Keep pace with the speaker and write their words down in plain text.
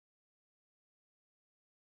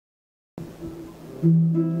I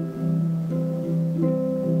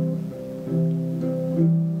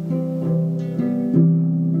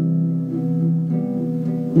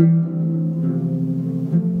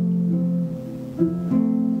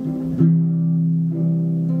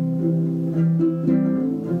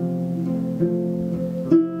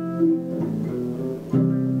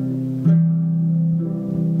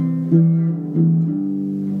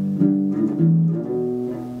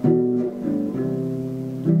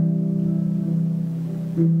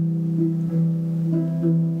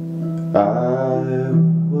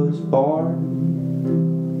was born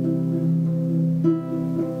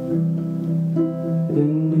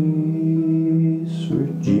in East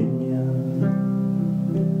Virginia,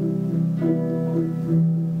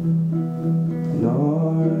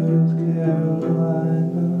 North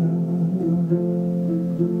Carolina.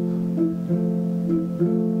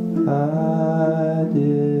 I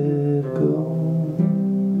did go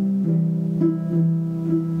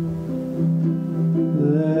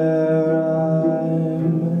there.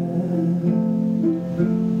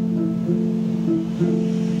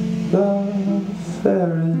 The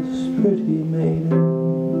fairest pretty maiden,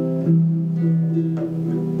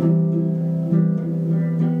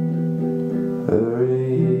 her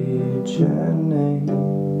age and name,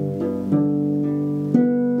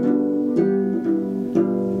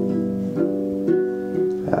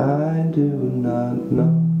 I do not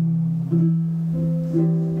know.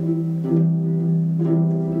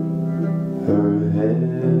 Her hair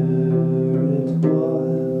it was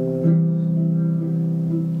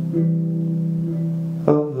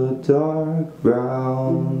of a dark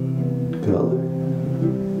brown color,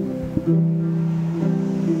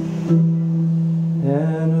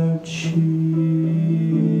 and her cheeks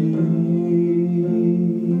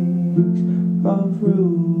of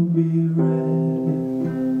ruby red.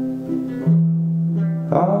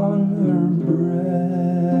 On her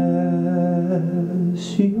breast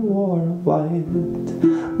she wore a white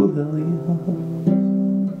lily,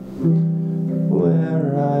 where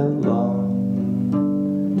I longed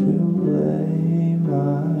to lay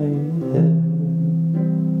my head.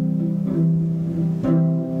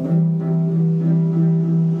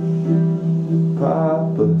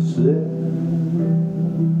 Papa said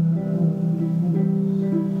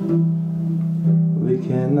we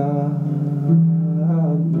cannot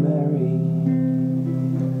marry.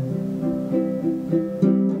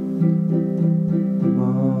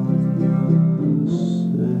 Mama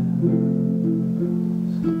says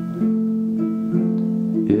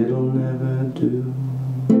it'll never do.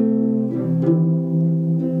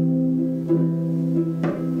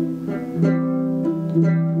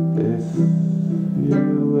 If you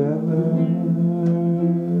ever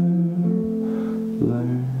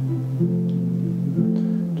learn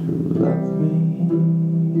to love me,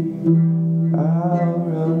 I'll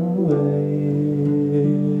run away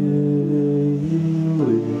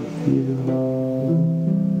with you.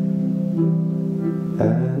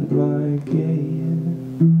 At my gate,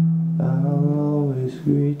 I'll always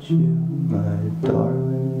greet you, my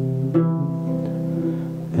darling,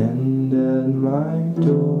 and at my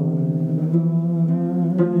door,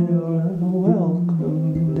 you're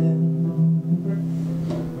welcomed in.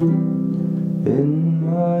 In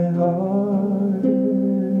my heart,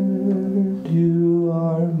 you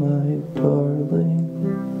are my darling,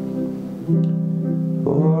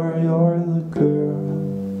 for you're the girl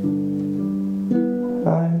I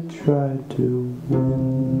try to win.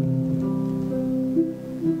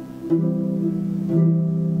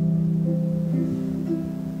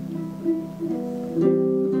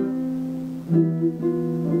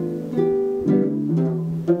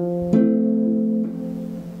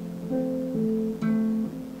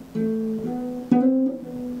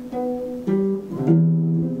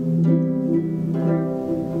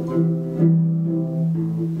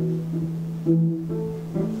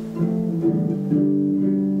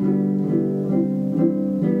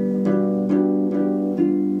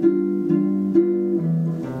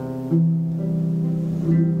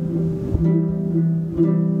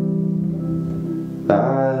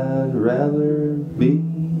 I'd rather be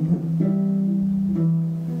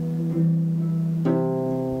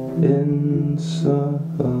in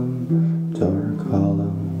some dark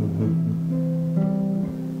hollow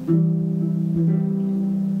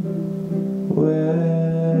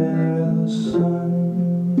where the sun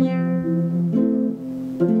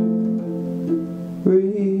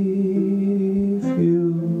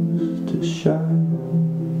refused to shine,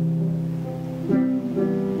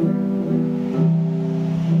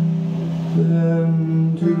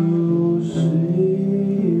 than to see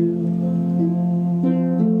you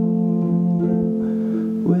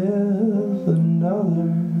with another.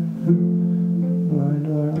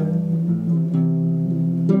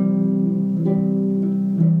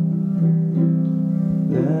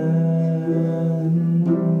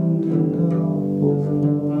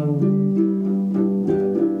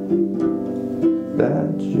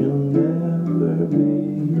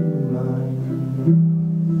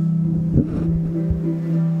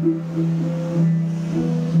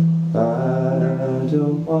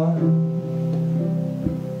 don't want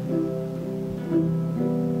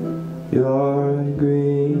your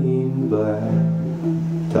green black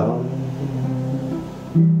tongue,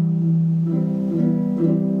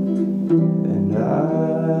 and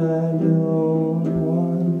I don't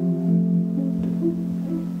want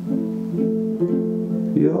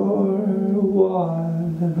your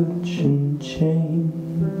watch and chain.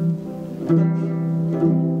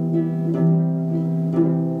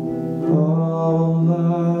 All I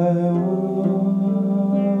want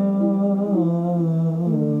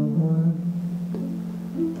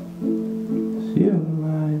is you,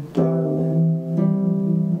 my darling.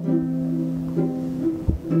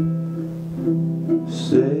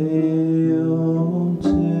 Say you'll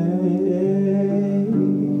take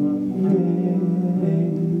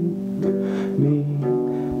me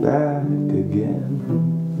back again.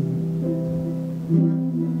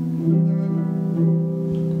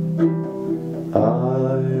 I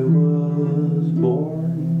was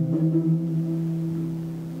born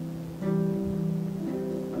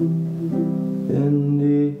in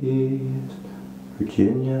East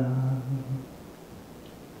Virginia,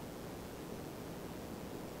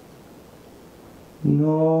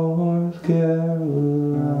 North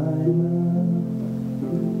Carolina,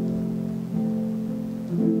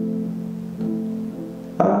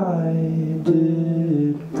 I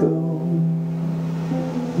did go.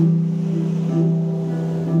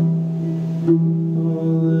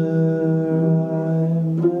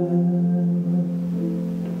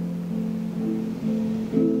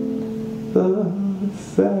 The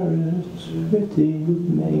fairest pretty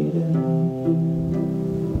maiden,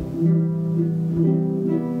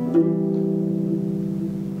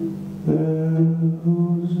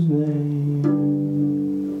 whose name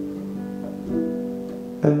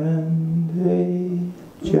and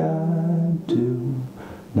age I do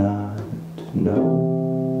not know.